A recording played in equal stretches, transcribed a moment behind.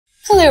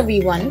Hello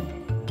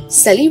everyone!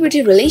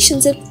 Celebrity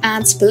relationships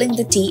and spilling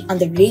the tea on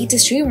the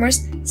latest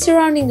rumors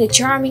surrounding the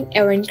charming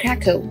Erin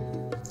Krakow.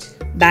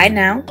 By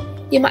now,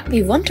 you might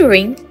be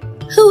wondering,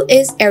 who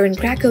is Erin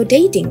Krakow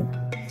dating?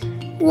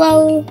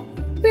 Well,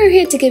 we're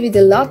here to give you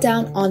the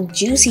lowdown on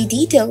juicy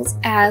details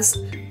as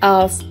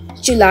of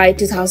July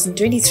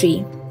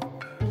 2023.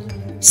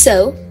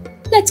 So,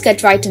 let's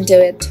get right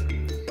into it.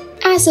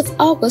 As of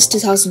August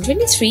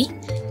 2023,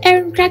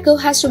 Erin Krakow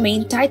has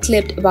remained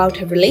tight-lipped about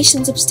her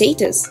relationship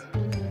status.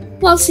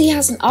 While she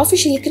hasn't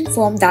officially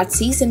confirmed that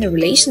she's in a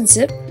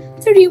relationship,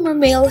 the rumor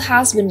mill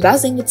has been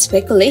buzzing with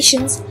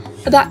speculations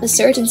about a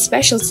certain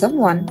special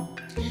someone.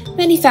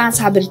 Many fans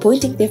have been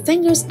pointing their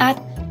fingers at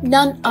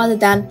none other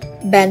than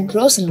Ben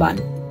Rosenbaum,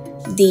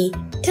 the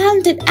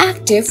talented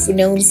actor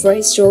known for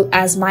his role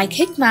as Mike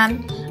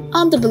Hickam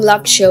on the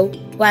beloved show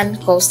When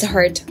Calls the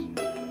Heart.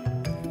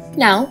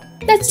 Now,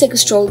 let's take a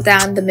stroll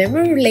down the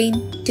memory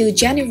lane to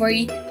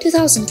January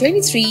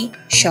 2023,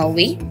 shall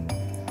we?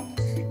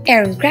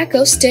 Erin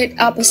Krakow stirred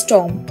up a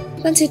storm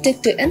when she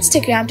took to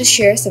Instagram to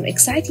share some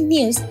exciting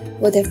news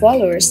with her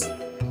followers.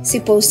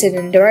 She posted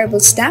an adorable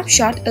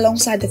snapshot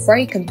alongside the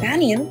furry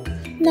companion,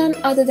 none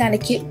other than a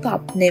cute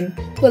pup named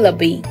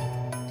Willoughby.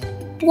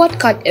 What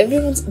caught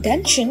everyone's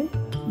attention,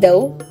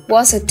 though,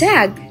 was a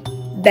tag,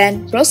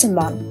 Ben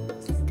Rosenbaum.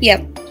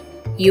 Yep,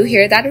 you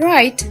hear that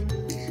right.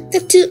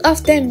 The two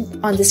of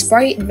them on this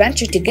furry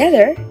adventure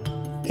together.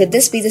 Could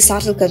this be the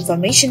subtle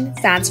confirmation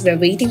fans were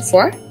waiting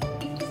for?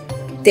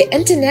 The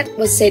internet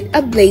was set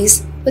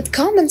ablaze with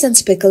comments and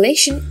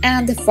speculation,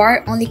 and the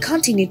fire only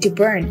continued to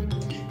burn.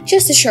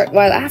 Just a short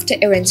while after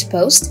Erin's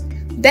post,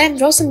 Ben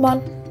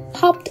Rosenbaum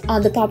hopped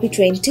on the puppy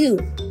train too.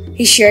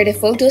 He shared a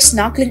photo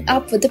snuggling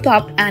up with the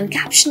pup and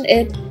captioned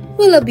it,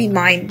 "Willoughby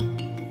mine."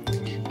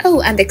 Oh,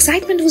 and the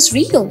excitement was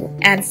real,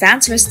 and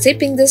fans were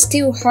sipping this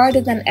tea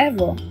harder than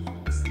ever.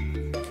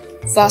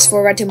 Fast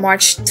forward to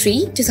March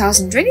 3,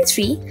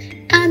 2023,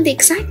 and the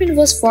excitement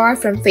was far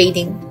from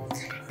fading.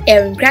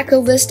 Erin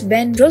Krakow wished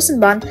Ben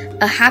Rosenbaum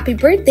a happy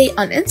birthday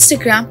on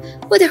Instagram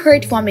with a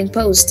heartwarming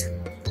post.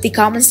 The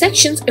comment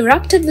sections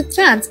erupted with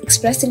fans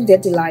expressing their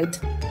delight.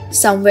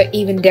 Some were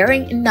even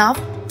daring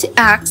enough to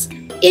ask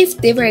if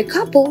they were a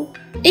couple,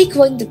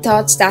 echoing the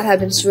thoughts that had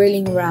been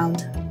swirling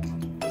around.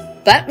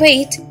 But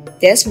wait,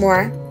 there's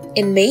more.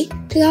 In May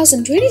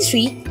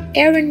 2023,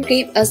 Erin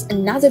gave us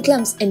another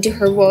glimpse into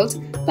her world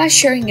by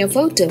sharing a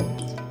photo.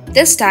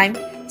 This time,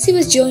 she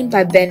was joined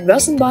by Ben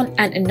Rosenbaum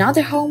and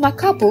another Hallmark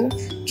couple,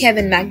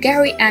 Kevin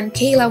McGarry and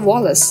Kayla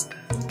Wallace.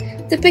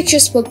 The picture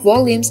spoke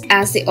volumes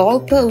as they all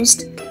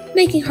posed,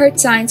 making heart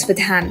signs with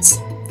hands.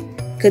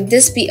 Could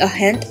this be a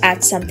hint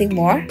at something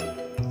more?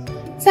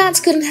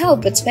 Fans couldn't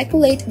help but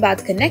speculate about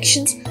the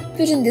connections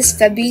between this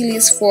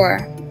fabulous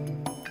four.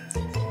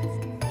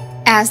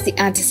 As the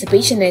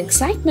anticipation and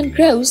excitement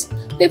grows,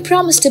 we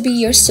promise to be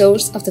your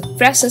source of the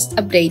freshest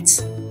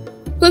updates.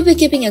 We'll be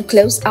keeping a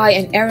close eye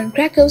on Erin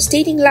Krakow's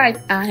dating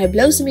life and her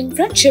blossoming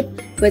friendship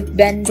with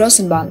Ben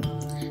Rosenbaum.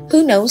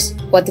 Who knows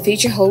what the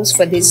future holds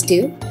for these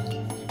two?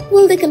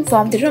 Will they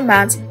confirm the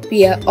romance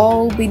we have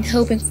all been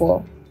hoping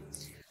for?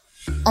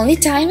 Only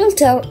time will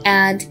tell,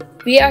 and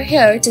we are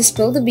here to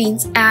spill the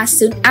beans as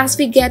soon as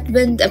we get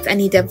wind of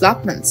any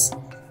developments.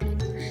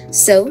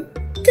 So,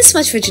 this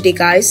much for today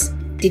guys.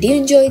 Did you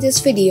enjoy this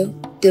video?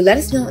 Do let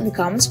us know in the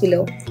comments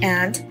below,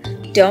 and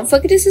don't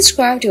forget to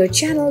subscribe to our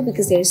channel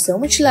because there is so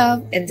much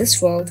love in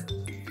this world.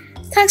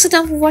 Thanks a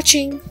ton for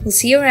watching. We'll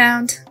see you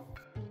around.